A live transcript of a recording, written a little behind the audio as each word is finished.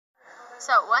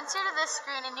So once you're to this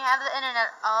screen and you have the internet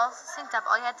all synced up,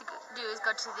 all you have to do is go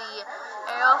to the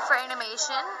arrow for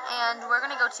animation, and we're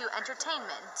going to go to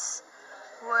entertainment.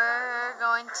 We're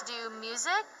going to do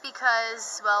music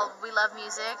because, well, we love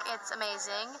music. It's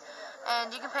amazing.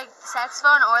 And you can pick the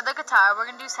saxophone or the guitar. We're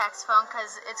going to do saxophone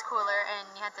because it's cooler and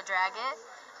you have to drag it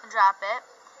and drop it.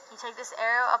 You take this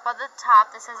arrow up on the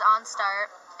top that says on start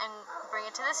and bring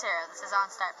it to this arrow that says on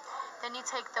start. Then you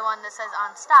take the one that says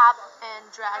on stop and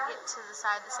drag it to the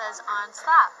side that says on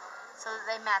stop so that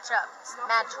they match up. It's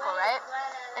magical, right?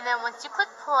 And then once you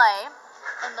click play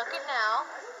and look at NAO,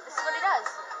 this is what he does.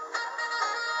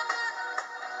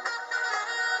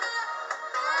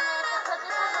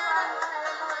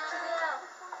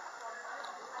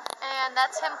 And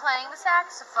that's him playing the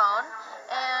saxophone.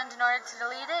 And in order to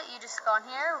delete it, you just go on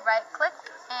here, right click,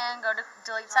 and go to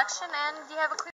delete section, and you have a clear